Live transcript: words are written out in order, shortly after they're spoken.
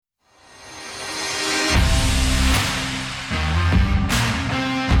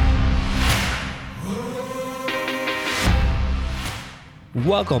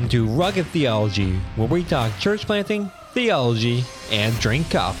Welcome to Rugged Theology, where we talk church planting, theology, and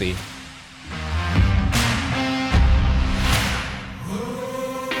drink coffee.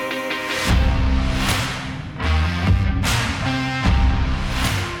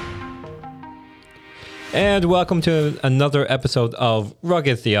 And welcome to another episode of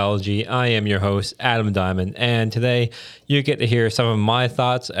Rugged Theology. I am your host, Adam Diamond, and today you get to hear some of my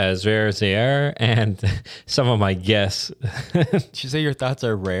thoughts, as rare as they are, and some of my guests. Did you say your thoughts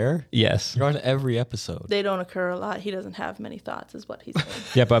are rare? Yes. You're on every episode. They don't occur a lot. He doesn't have many thoughts, is what he's saying.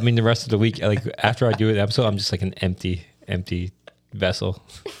 Yeah, but I mean, the rest of the week, like after I do an episode, I'm just like an empty vessel.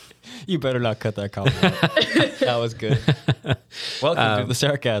 You better not cut that comment out. That was good. Welcome to the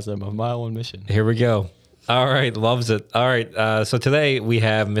sarcasm of Mile One Mission. Here we go. All right, loves it. All right, so today we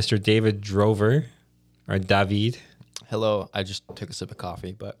have Mr. David Drover, or David. Hello. I just took a sip of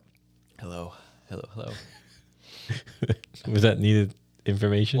coffee, but hello. Was that needed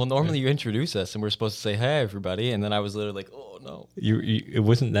information? Well, normally you introduce us and we're supposed to say, hey, everybody. And then I was literally like, oh, no. It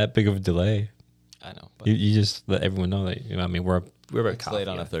wasn't that big of a delay. I know. But You just let everyone know that, I mean, we're about it's coffee. late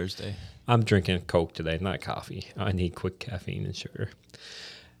on a Thursday. I'm drinking Coke today, not coffee. I need quick caffeine and sugar.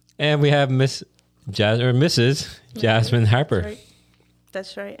 And we have Mrs. Jasmine Harpur.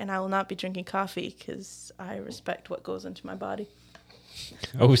 That's right. And I will not be drinking coffee because I respect what goes into my body.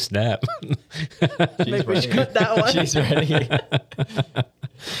 Oh, snap. Maybe we should cut that one. She's ready.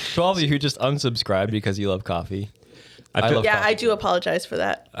 To all of you who just unsubscribed because you love coffee. I love coffee. I do apologize for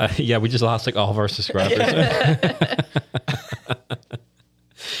that. Yeah, we just lost like all of our subscribers.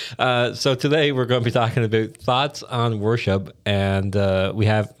 So today we're going to be talking about thoughts on worship, and we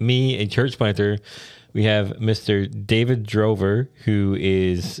have me, a church planter. We have Mr. David Drover, who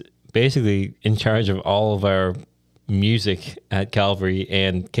is basically in charge of all of our music at Calvary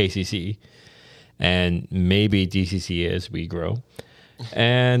and KCC, and maybe DCC as we grow.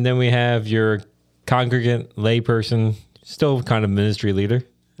 And then we have your congregant layperson, still kind of ministry leader,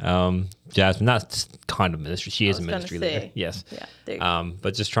 Jasmine, not kind of ministry. She is a ministry leader. Yes. Yeah, there you go.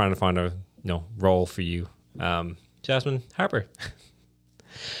 But just trying to find a role for you, Jasmine Harpur.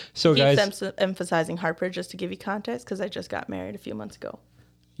 So Keep guys, emphasizing Harper just to give you context because I just got married a few months ago.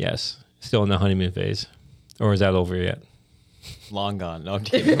 yes, still in the honeymoon phase, or is that over yet? Long gone. No, I'm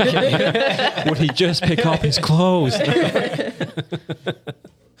kidding. Would he just pick up his clothes?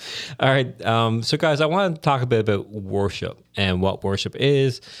 All right. So, guys, I want to talk a bit about worship and what worship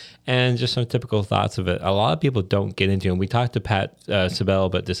is and just some typical thoughts of it. A lot of people don't get into it. And we talked to Pat Sabell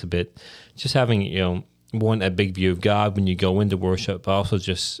about this a bit. Just having, a big view of God when you go into worship, but also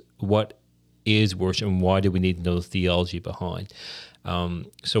just what is worship and why do we need to know the theology behind.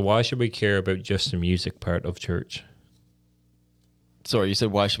 So why should we care about just the music part of church? Sorry, you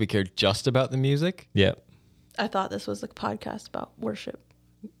said why should we care just about the music? Yeah. I thought this was a podcast about worship.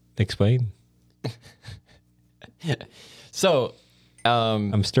 Explain. So,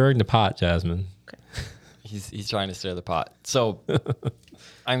 I'm stirring the pot, Jasmine. Okay. he's trying to stir the pot. So,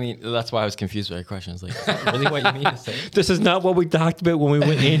 I mean, that's why I was confused by your question. I was like, is that really what you mean to say? This is not what we talked about when we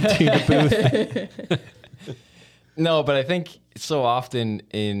went into the booth. No, but I think so often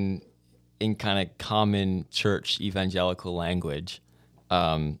in kind of common church evangelical language,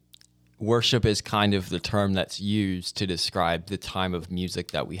 worship is kind of the term that's used to describe the time of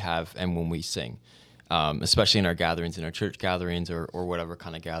music that we have and when we sing, especially in our gatherings, in our church gatherings or whatever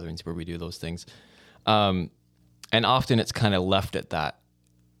kind of gatherings where we do those things. And often it's kind of left at that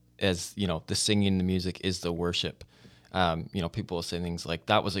as, the singing, the music is the worship. People will say things like,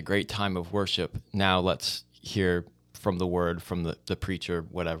 that was a great time of worship. Now let's hear from the word, from the preacher,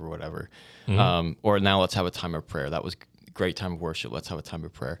 whatever. Mm-hmm. Or now let's have a time of prayer. That was a great time of worship. Let's have a time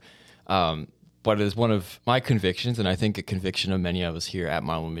of prayer. But it is one of my convictions, and I think a conviction of many of us here at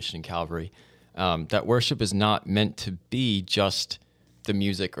Mile One Mission Calvary, that worship is not meant to be just the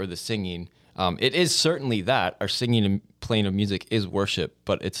music or the singing. It is certainly that. Our singing and playing of music is worship,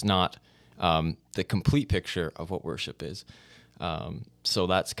 but it's not the complete picture of what worship is. So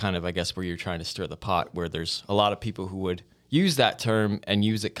that's kind of, I guess, where you're trying to stir the pot, where there's a lot of people who would use that term and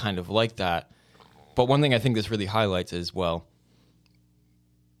use it kind of like that. But one thing I think this really highlights is, well,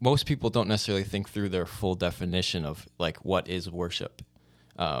 most people don't necessarily think through their full definition of like what is worship.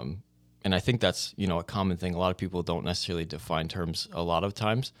 And I think that's, a common thing. A lot of people don't necessarily define terms a lot of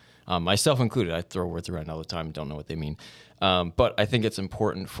times, myself included. I throw words around all the time and don't know what they mean. But I think it's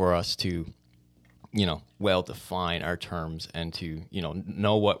important for us to, well define our terms and to,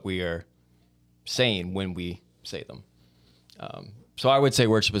 know what we are saying when we say them. So I would say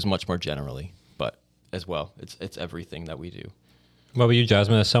worship is much more generally, but as well, it's everything that we do. What about you,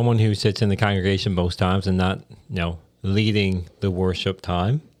 Jasmine? As someone who sits in the congregation most times and not, leading the worship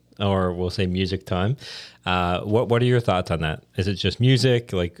time, or we'll say music time. What are your thoughts on that? Is it just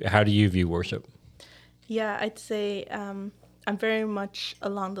music? Like, how do you view worship? Yeah, I'd say I'm very much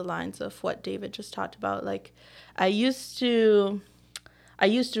along the lines of what David just talked about. Like, I used to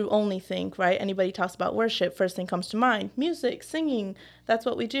only think, right? Anybody talks about worship, first thing comes to mind, music, singing. That's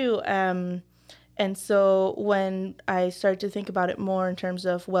what we do. And so when I started to think about it more in terms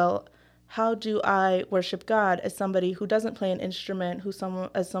of, well, how do I worship God as somebody who doesn't play an instrument,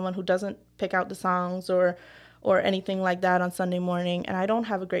 as someone who doesn't pick out the songs or anything like that on Sunday morning, and I don't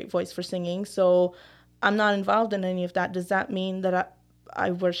have a great voice for singing, so I'm not involved in any of that. Does that mean that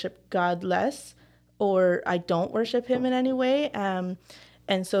I worship God less, or I don't worship him in any way?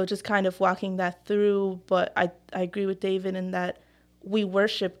 And so just kind of walking that through, but I agree with David in that we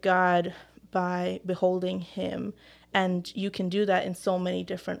worship God by beholding him, and you can do that in so many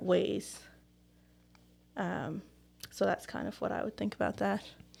different ways. So that's kind of what I would think about that.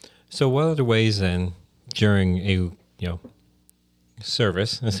 So what are the ways then during a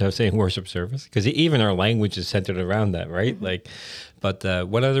service, instead of saying worship service, because even our language is centered around that, right? Mm-hmm. But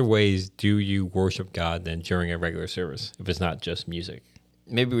what other ways do you worship God then during a regular service if it's not just music?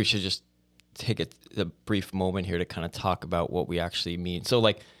 Maybe we should just take a brief moment here to kind of talk about what we actually mean. So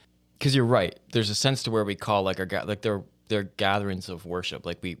because you're right, there's a sense to where we call they're gatherings of worship.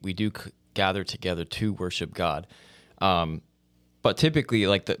 Like we do gather together to worship God. But typically,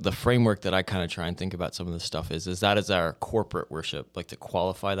 like the framework that I kind of try and think about some of this stuff is that is our corporate worship, like to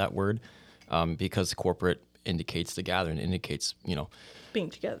qualify that word, because corporate indicates the gathering, indicates, Being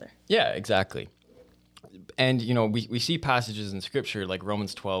together. Yeah, exactly. And, we see passages in Scripture like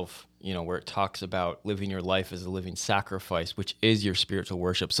Romans 12, where it talks about living your life as a living sacrifice, which is your spiritual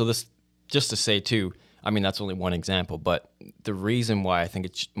worship. So this, just to say too, I mean, that's only one example, but the reason why I think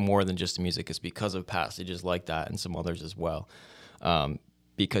it's more than just the music is because of passages like that and some others as well.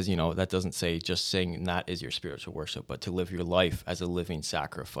 Because, that doesn't say just sing that is your spiritual worship, but to live your life as a living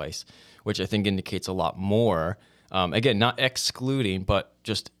sacrifice, which I think indicates a lot more. Again, not excluding, but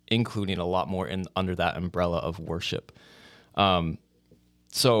just including a lot more under that umbrella of worship.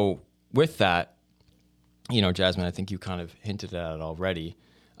 So with that, Jasmine, I think you kind of hinted at it already.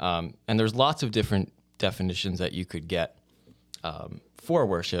 And there's lots of different definitions that you could get for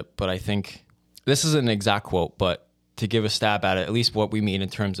worship, but I think this is an exact quote, but to give a stab at it, at least what we mean in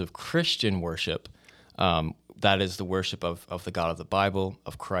terms of Christian worship, that is the worship of the God of the Bible,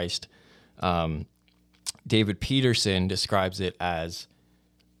 of Christ. David Peterson describes it as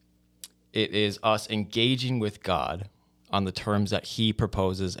it is us engaging with God on the terms that he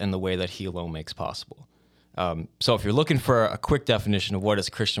proposes and the way that he alone makes possible. So if you're looking for a quick definition of what is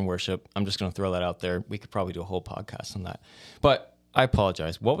Christian worship, I'm just going to throw that out there. We could probably do a whole podcast on that. But I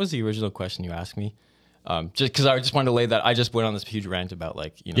apologize. What was the original question you asked me? Just because I just wanted to lay that. I just went on this huge rant about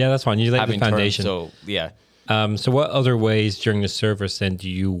Yeah, that's fine. You laid the foundation. Terms, so yeah. So what other ways during the service then do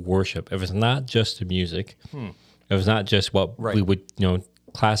you worship? If it's not just the music, if it's not just what we would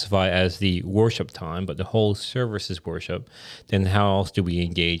classify as the worship time, but the whole service is worship, then how else do we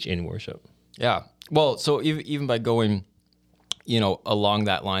engage in worship? Yeah. Well, so even by going, along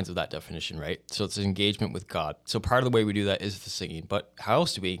that lines of that definition, right? So it's an engagement with God. So part of the way we do that is the singing, but how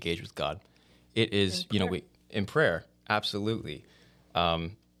else do we engage with God? It is, in prayer, absolutely.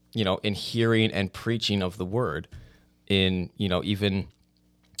 In hearing and preaching of the word, in, even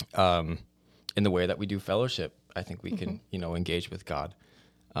in the way that we do fellowship, I think we can, engage with God.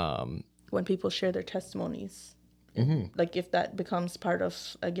 When people share their testimonies, like if that becomes part of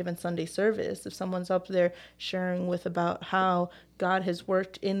a given Sunday service, if someone's up there sharing about how God has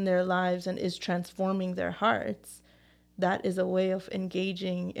worked in their lives and is transforming their hearts, that is a way of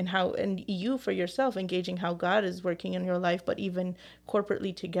engaging in and you for yourself engaging how God is working in your life, but even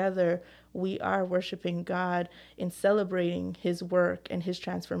corporately together, we are worshiping God in celebrating his work and his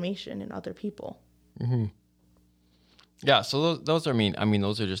transformation in other people. Mm-hmm. Yeah, so those are,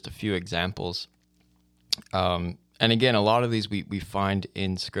 those are just a few examples. And again, a lot of these we find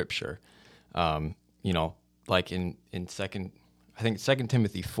in Scripture, like in Second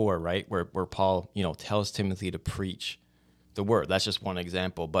Timothy 4, right, where Paul, tells Timothy to preach the word. That's just one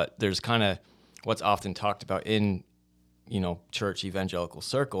example, but there's kind of what's often talked about in, church evangelical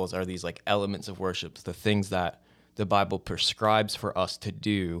circles are these like elements of worship, the things that the Bible prescribes for us to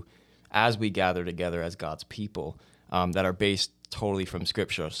do as we gather together as God's people, that are based totally from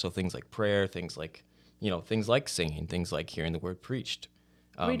Scripture. So things like prayer, things like singing, things like hearing the word preached.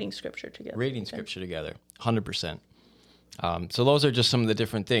 Reading Scripture together. 100%. So those are just some of the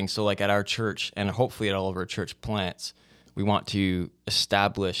different things. So like at our church and hopefully at all of our church plants, we want to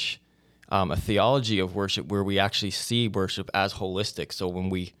establish a theology of worship where we actually see worship as holistic. So when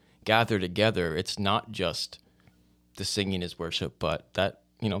we gather together, it's not just the singing is worship, but that,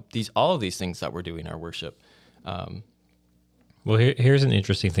 all of these things that we're doing are worship. Well, here's an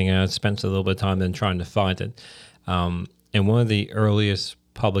interesting thing. I spent a little bit of time then trying to find it. In one of the earliest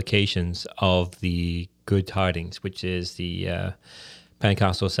publications of the Good Tidings, which is the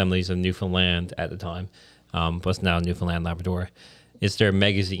Pentecostal Assemblies of Newfoundland at the time, plus now Newfoundland Labrador, it's their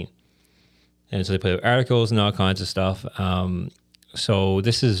magazine. And so they put out articles and all kinds of stuff. So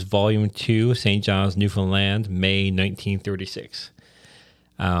this is volume 2, St. John's, Newfoundland, May 1936.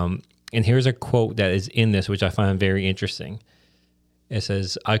 And here's a quote that is in this, which I find very interesting. It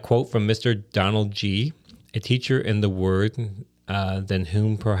says, I quote from Mr. Donald G., a teacher in the word than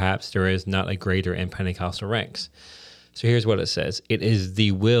whom perhaps there is not a greater in Pentecostal ranks. So here's what it says. It is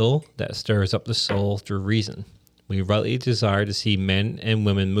the will that stirs up the soul through reason. We rightly desire to see men and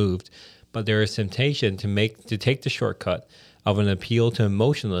women moved, but there is temptation to take the shortcut of an appeal to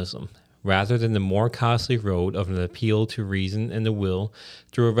emotionalism rather than the more costly road of an appeal to reason and the will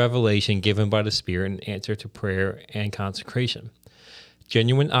through a revelation given by the Spirit in answer to prayer and consecration.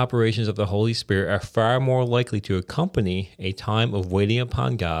 Genuine operations of the Holy Spirit are far more likely to accompany a time of waiting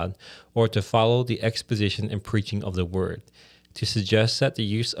upon God or to follow the exposition and preaching of the Word. To suggest that the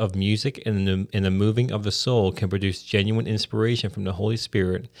use of music in the moving of the soul can produce genuine inspiration from the Holy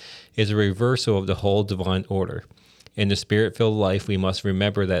Spirit is a reversal of the whole divine order. In the Spirit-filled life, we must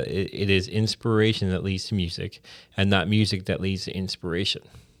remember that it is inspiration that leads to music, and not music that leads to inspiration.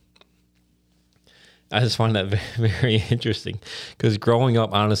 I just find that very, very interesting because growing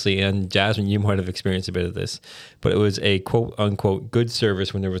up, honestly, and Jasmine, you might have experienced a bit of this, but it was a quote unquote good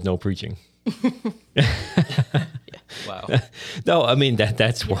service when there was no preaching. Wow. No, I mean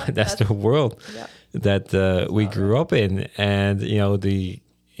that's the world that we grew up in, and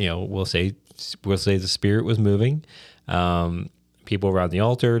we'll say the Spirit was moving. People around the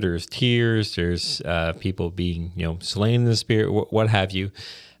altar, there's tears, there's people being slain in the Spirit, what have you.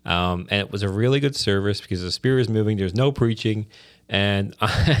 And it was a really good service because the Spirit was moving. There's no preaching. And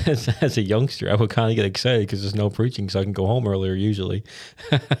as a youngster, I would kind of get excited because there's no preaching, so I can go home earlier usually.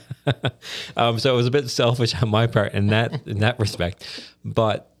 So it was a bit selfish on my part in that respect.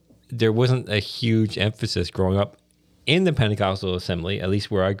 But there wasn't a huge emphasis growing up in the Pentecostal assembly, at least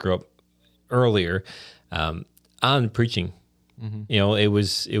where I grew up earlier, on preaching. Mm-hmm. It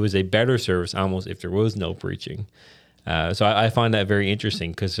was a better service almost if there was no preaching. So I find that very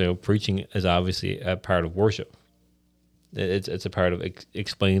interesting because preaching is obviously a part of worship. It's a part of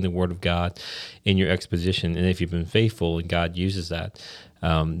explaining the Word of God in your exposition, and if you've been faithful and God uses that,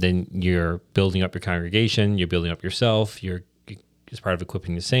 then you're building up your congregation, you're building up yourself. It's part of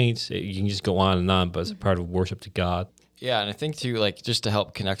equipping the saints. You can just go on and on, but it's a part of worship to God. Yeah, and I think too, just to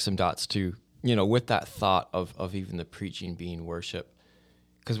help connect some dots too, with that thought of even the preaching being worship,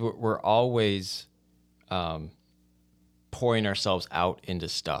 because we're always pouring ourselves out into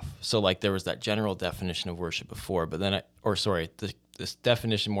stuff. So there was that general definition of worship before, but then this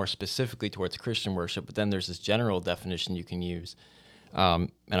definition more specifically towards Christian worship, but then there's this general definition you can use. And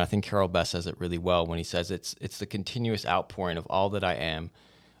I think Carol Bess says it really well when he says it's the continuous outpouring of all that I am,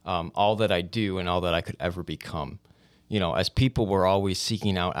 all that I do, and all that I could ever become. As people, we're always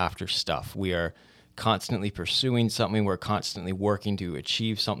seeking out after stuff. We are constantly pursuing something. We're constantly working to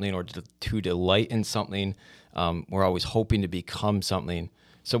achieve something or to delight in something. We're always hoping to become something.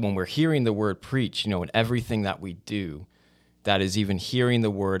 So when we're hearing the word preach, in everything that we do, that is even hearing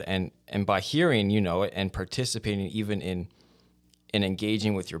the word and by hearing, and participating even in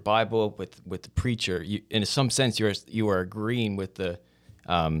engaging with your Bible, with the preacher, in some sense, you are agreeing with the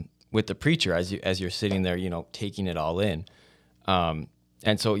preacher as you're sitting there, taking it all in.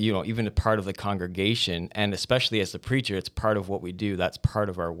 And so, even a part of the congregation, and especially as the preacher, it's part of what we do. That's part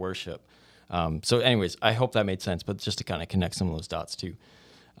of our worship. So anyways, I hope that made sense, but just to kind of connect some of those dots too.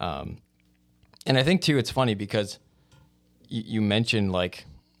 And I think too, it's funny because you mentioned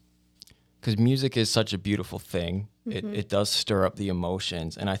because music is such a beautiful thing. Mm-hmm. It does stir up the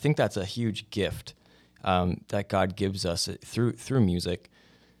emotions. And I think that's a huge gift that God gives us through music.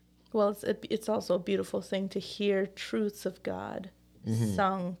 Well, it's also a beautiful thing to hear truths of God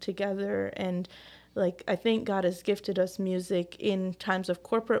sung together. And I think God has gifted us music in times of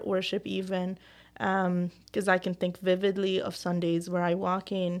corporate worship even, because I can think vividly of Sundays where I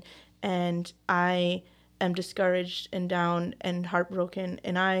walk in and I am discouraged and down and heartbroken,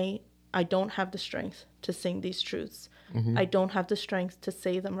 and I don't have the strength to sing these truths. Mm-hmm. I don't have the strength to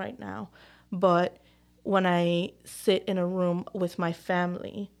say them right now. But when I sit in a room with my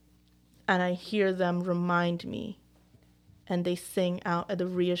family and I hear them remind me and they sing out the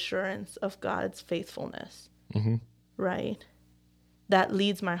reassurance of God's faithfulness. Right? That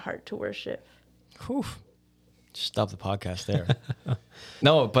leads my heart to worship. Whew. Just stop the podcast there.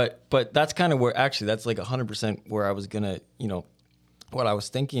 No, but that's kind of where, actually, that's like 100% where I was going to, what I was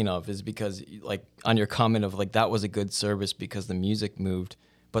thinking of is because, like, on your comment of, like, that was a good service because the music moved,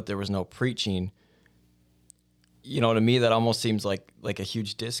 but there was no preaching. To me, that almost seems like a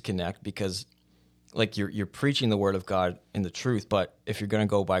huge disconnect because, like, you're preaching the word of God in the truth, but if you're going to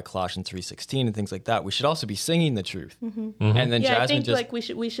go by Colossians 3:16 and things like that, we should also be singing the truth. And then Yeah, Jasmine I think like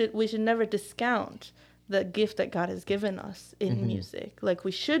we should never discount the gift that God has given us in music. Like,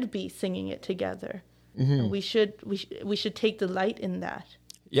 we should be singing it together. And we should take delight in that.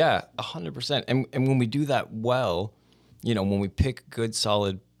 Yeah, 100%. And when we do that well, when we pick good,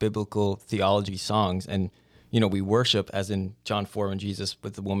 solid biblical theology songs and, we worship, as in John 4 when Jesus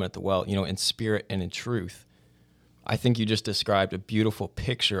with the woman at the well, in spirit and in truth. I think you just described a beautiful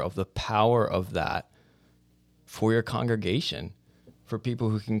picture of the power of that for your congregation, for people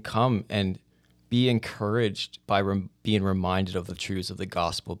who can come and be encouraged by being reminded of the truths of the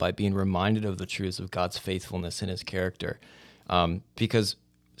gospel, by being reminded of the truths of God's faithfulness and his character. Because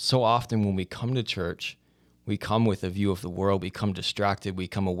so often when we come to church, we come with a view of the world, we come distracted, we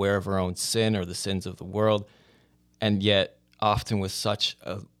come aware of our own sin or the sins of the world, and yet often with such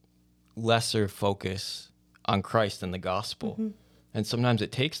a lesser focus on Christ and the gospel. And sometimes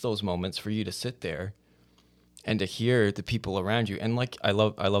it takes those moments for you to sit there and to hear the people around you. And like, I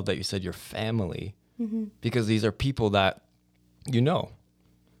love that you said your family, because these are people that,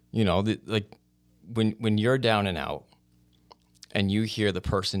 like when you're down and out and you hear the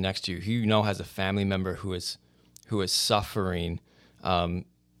person next to you who has a family member who is suffering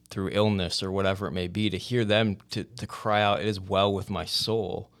through illness or whatever it may be, to hear them to cry out, "It is well with my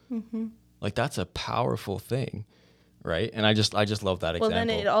soul." Like, that's a powerful thing, right? And I just love that example. Well, then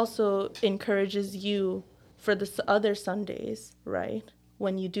it also encourages you for the other Sundays, right?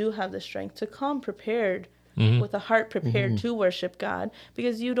 When you do have the strength to come prepared, with a heart prepared to worship God,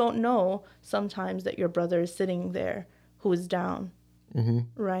 because you don't know sometimes that your brother is sitting there who is down,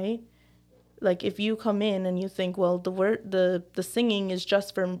 right? Like, if you come in and you think, well, the singing is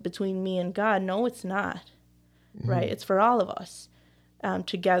just for between me and God. No, it's not, right? It's for all of us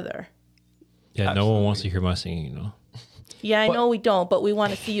together. Yeah, Absolutely. no one wants to hear my singing, Yeah, I know we don't, but we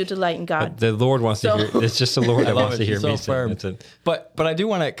want to see you delight in God. But the Lord wants to hear. It's just the Lord that wants to hear me sing. That's it. But I do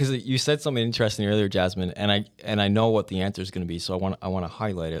want to, because you said something interesting earlier, Jasmine, and I know what the answer is going to be, so I want to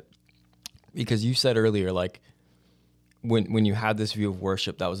highlight it, because you said earlier, like, when you had this view of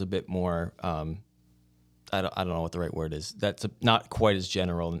worship that was a bit more, I don't know what the right word is. That's not quite as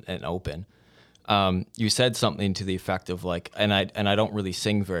general and open. You said something to the effect of, like, and I don't really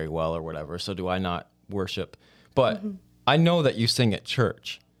sing very well or whatever, so do I not worship? But I know that you sing at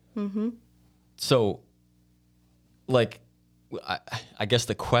church. So, like, I guess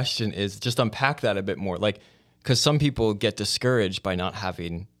the question is, just unpack that a bit more. Like, because some people get discouraged by not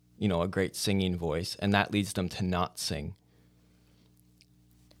having, a great singing voice, and that leads them to not sing.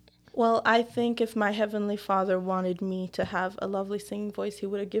 Well, I think if my Heavenly Father wanted me to have a lovely singing voice, he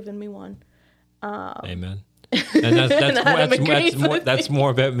would have given me one. Amen. And that's more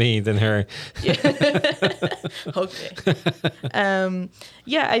about me than her. Okay.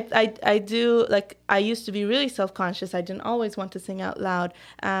 I do, like, I used to be really self-conscious. I didn't always want to sing out loud.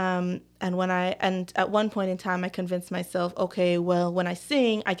 And at one point in time, I convinced myself, okay, well, when I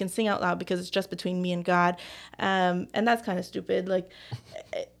sing, I can sing out loud because it's just between me and God. And that's kind of stupid. Like,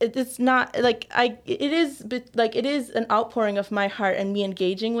 it's not like it is an outpouring of my heart and me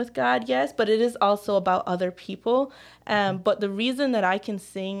engaging with God. Yes. But it is also about other people. But the reason that I can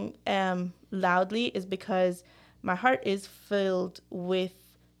sing loudly is because my heart is filled with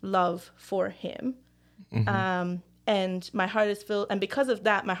love for him. And my heart is filled, and because of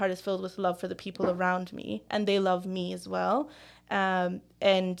that, my heart is filled with love for the people around me, and they love me as well.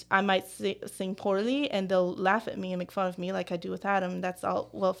 And I might sing poorly, and they'll laugh at me and make fun of me like I do with Adam. That's all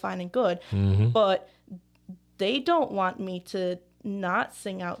well, fine and good. But they don't want me to not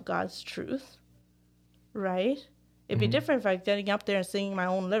sing out God's truth, right? It'd be different if I was getting up there and singing my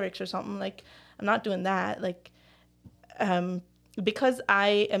own lyrics or something. Like, I'm not doing that. Like, because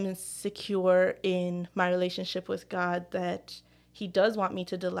I am insecure in my relationship with God, that he does want me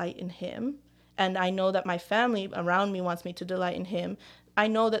to delight in him. And I know that my family around me wants me to delight in him. I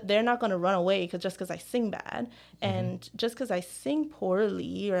know that they're not going to run away just because I sing bad. And just because I sing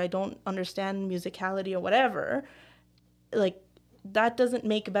poorly or I don't understand musicality or whatever, like, that doesn't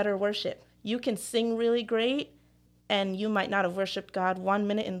make better worship. You can sing really great, and you might not have worshiped God 1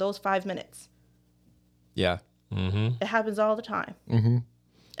 minute in those 5 minutes. Yeah. It happens all the time.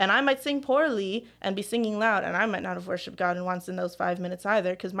 And I might sing poorly and be singing loud, and I might not have worshiped God once in those 5 minutes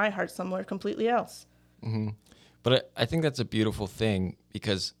either, because my heart's somewhere completely else. But I think that's a beautiful thing,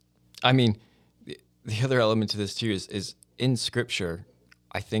 because, I mean, the other element to this too is in Scripture,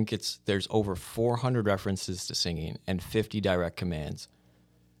 I think there's over 400 references to singing and 50 direct commands.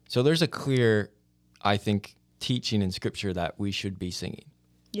 So there's a clear, I think, teaching in Scripture that we should be singing.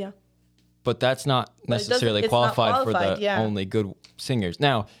 Yeah. But that's not necessarily qualified for the only good singers.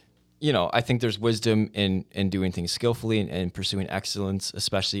 Now, I think there's wisdom in doing things skillfully and pursuing excellence,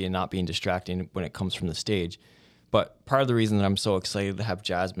 especially in not being distracting when it comes from the stage. But part of the reason that I'm so excited to have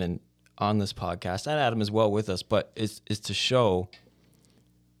Jasmine on this podcast, and Adam as well with us, but is to show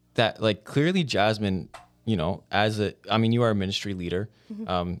that, like, clearly Jasmine, you are a ministry leader.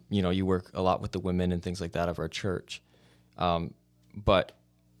 You work a lot with the women and things like that of our church. But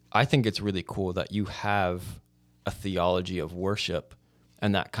I think it's really cool that you have a theology of worship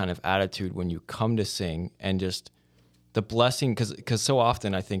and that kind of attitude when you come to sing, and just the blessing, because so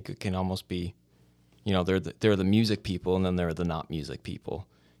often I think it can almost be, they're the music people, and then there are the not music people.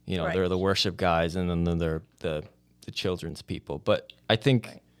 Right. They're the worship guys, and then they're the children's people. But I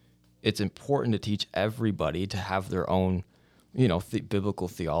think it's important to teach everybody to have their own, biblical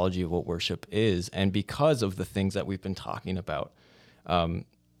theology of what worship is, and because of the things that we've been talking about. And,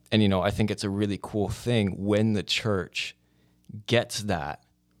 I think it's a really cool thing when the church gets that,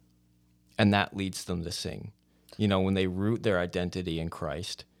 and that leads them to sing, when they root their identity in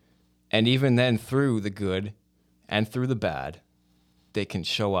Christ. And even then, through the good and through the bad, they can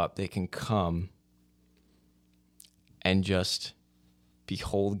show up, they can come and just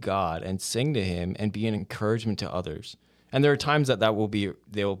behold God and sing to him and be an encouragement to others. And there are times that they will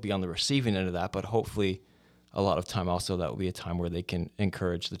be on the receiving end of that, but hopefully a lot of time also that will be a time where they can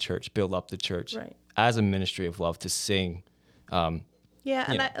encourage the church, build up the church as a ministry of love to sing. I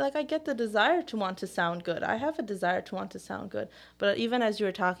get the desire to want to sound good. I have a desire to want to sound good. But even as you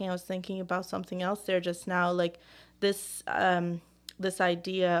were talking, I was thinking about something else there just now, like this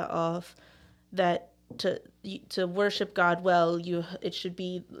idea of that to worship God well, it should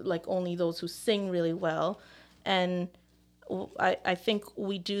be like only those who sing really well. And I think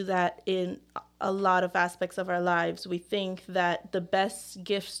we do that in a lot of aspects of our lives. We think that the best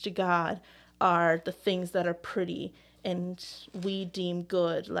gifts to God are the things that are pretty and we deem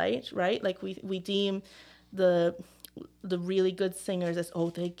good, right? Like we deem the really good singers as,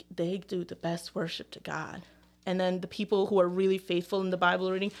 they do the best worship to God. And then the people who are really faithful in the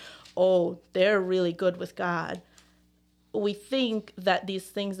Bible reading, they're really good with God. We think that these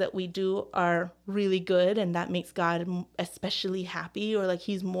things that we do are really good, and that makes God especially happy, or like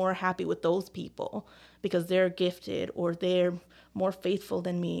he's more happy with those people because they're gifted or they're more faithful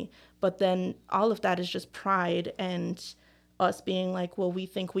than me. But then all of that is just pride and us being like, well, we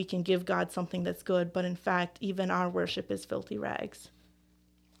think we can give God something that's good, but in fact, even our worship is filthy rags.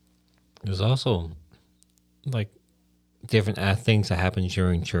 There's also like different things that happen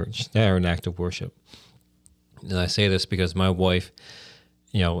during church that are an act of worship. And I say this because my wife,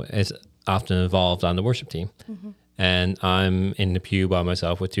 is often involved on the worship team. Mm-hmm. And I'm in the pew by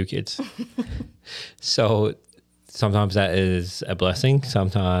myself with 2 kids. So sometimes that is a blessing.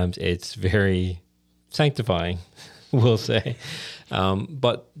 Sometimes it's very sanctifying, we'll say.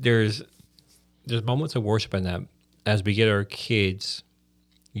 But there's moments of worship in that as we get our kids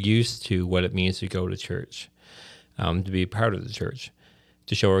used to what it means to go to church, to be part of the church,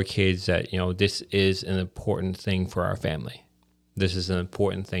 to show our kids that, this is an important thing for our family. This is an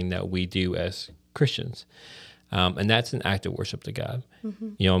important thing that we do as Christians. And that's an act of worship to God.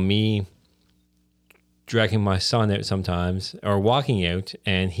 Mm-hmm. Me dragging my son out sometimes or walking out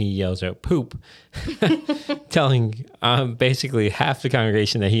and he yells out poop, telling basically half the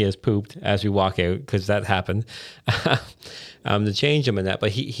congregation that he has pooped as we walk out, because that happened. To change him in that,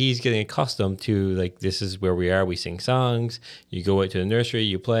 but he's getting accustomed to, like, this is where we are. We sing songs. You go out to the nursery,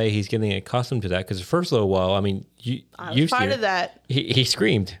 you play. He's getting accustomed to that, because the first little while, I mean, I was part of that. He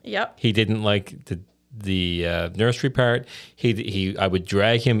screamed. Yep. He didn't like the nursery part. I would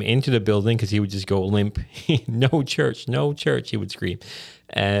drag him into the building because he would just go limp. No church. He would scream.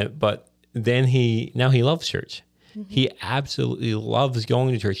 But then he loves church. Mm-hmm. He absolutely loves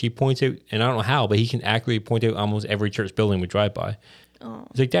going to church. He points out, and I don't know how, but he can accurately point out almost every church building we drive by. Oh.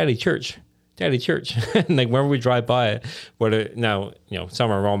 He's like, Daddy, church. And like whenever we drive by it, whether now,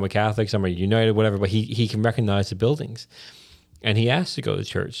 some are Roman Catholic, some are United, whatever, but he can recognize the buildings. And he asked to go to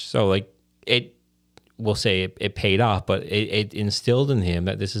church. So like we'll say it paid off, but it instilled in him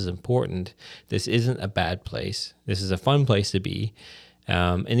that this is important. This isn't a bad place. This is a fun place to be.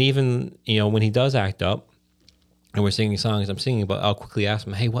 And even, when he does act up, and we're singing songs I'm singing, but I'll quickly ask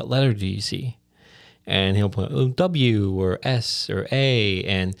him, hey, what letter do you see? And he'll put W or S or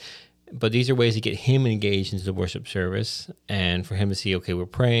A. But these are ways to get him engaged into the worship service and for him to see, okay, we're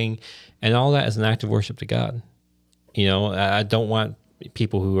praying. And all that is an act of worship to God. You know, I don't want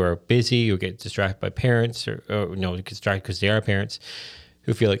people who are busy or get distracted by parents or get distracted because they are parents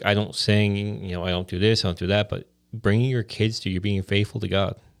who feel like I don't sing, I don't do this, I don't do that. But bringing your kids to, you're being faithful to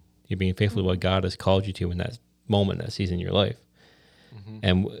God. You're being faithful to what God has called you to in that moment, that season in your life. Mm-hmm.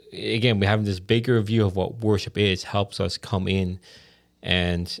 And again, we have this bigger view of what worship is, helps us come in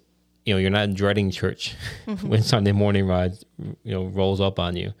and, you're not dreading church when Sunday morning rolls up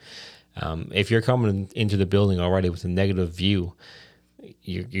on you. If you're coming into the building already with a negative view,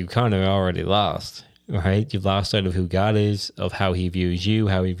 you kind of already lost, right? You've lost sight of who God is, of how he views you,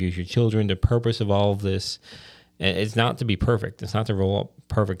 how he views your children, the purpose of all of this. And it's not to be perfect. It's not to roll up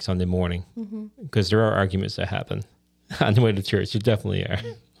perfect Sunday morning, because there are arguments that happen on the way to church. You definitely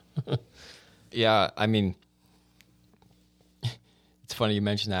are. Yeah, I mean, it's funny you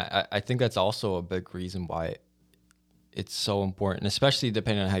mentioned that. I think that's also a big reason why it's so important, especially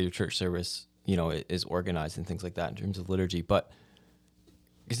depending on how your church service, is organized and things like that in terms of liturgy. But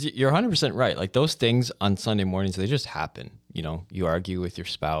because you're 100% right. Like those things on Sunday mornings, they just happen. You argue with your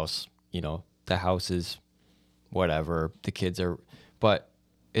spouse, the house is whatever, the kids are, but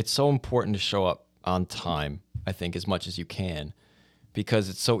it's so important to show up on time, I think, as much as you can, because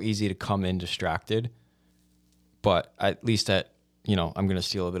it's so easy to come in distracted. But at least I'm going to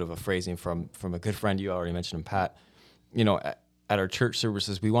steal a bit of a phrasing from a good friend you already mentioned him, Pat. At our church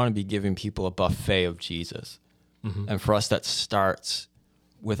services, we want to be giving people a buffet of Jesus. Mm-hmm. And for us, that starts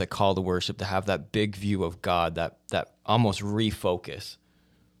with a call to worship, to have that big view of God, that almost refocus.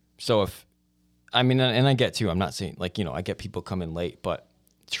 So and I get too, I'm not saying I get people come in late, but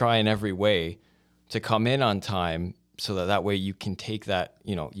try in every way to come in on time so that way you can take that,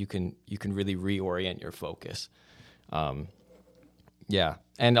 you can really reorient your focus. Yeah.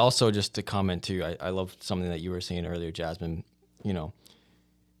 And also just to comment too, I love something that you were saying earlier, Jasmine,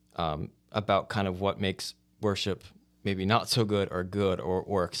 about kind of what makes worship maybe not so good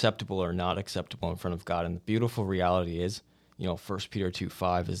or acceptable or not acceptable in front of God. And the beautiful reality is, 1 Peter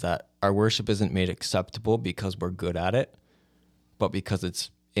 2:5 is that our worship isn't made acceptable because we're good at it, but because it's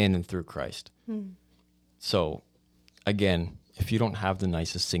in and through Christ. So again, if you don't have the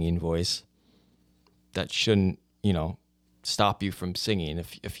nicest singing voice, that shouldn't, stop you from singing.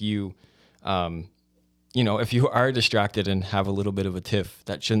 If you are distracted and have a little bit of a tiff,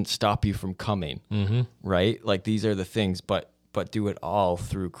 that shouldn't stop you from coming, right? Like these are the things, but do it all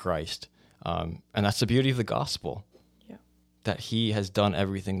through Christ. And that's the beauty of the gospel, that he has done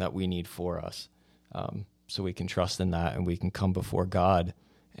everything that we need for us. So we can trust in that and we can come before God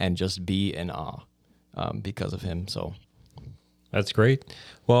and just be in awe because of him. So that's great.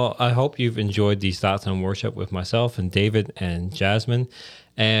 Well, I hope you've enjoyed these thoughts on worship with myself and David and Jasmine.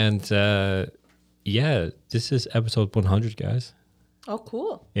 And this is episode 100, guys. Oh,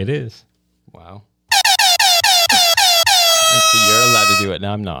 cool. It is. Wow. So you're allowed to do it.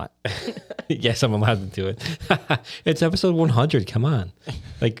 Now I'm not. Yes, I'm allowed to do it. It's episode 100. Come on.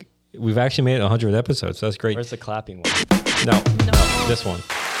 Like, we've actually made it 100 episodes. So that's great. Where's the clapping one? No, this one.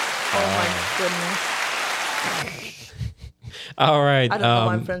 Oh, my goodness. All right. I don't know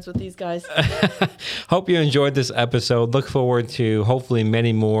why I'm friends with these guys. Hope you enjoyed this episode. Look forward to hopefully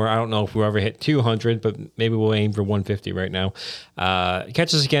many more. I don't know if we'll ever hit 200, but maybe we'll aim for 150 right now.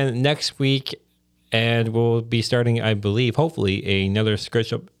 Catch us again next week, and we'll be starting, I believe, hopefully, another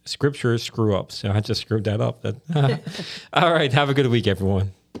scripture screw up. So I just screwed that up. All right. Have a good week,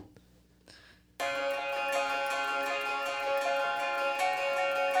 everyone.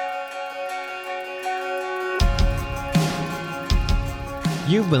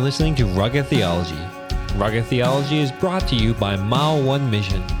 You've been listening to Rugged Theology. Rugged Theology is brought to you by Mile One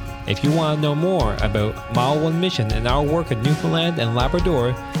Mission. If you want to know more about Mile One Mission and our work in Newfoundland and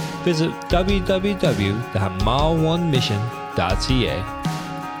Labrador, visit www.mileonemission.ca.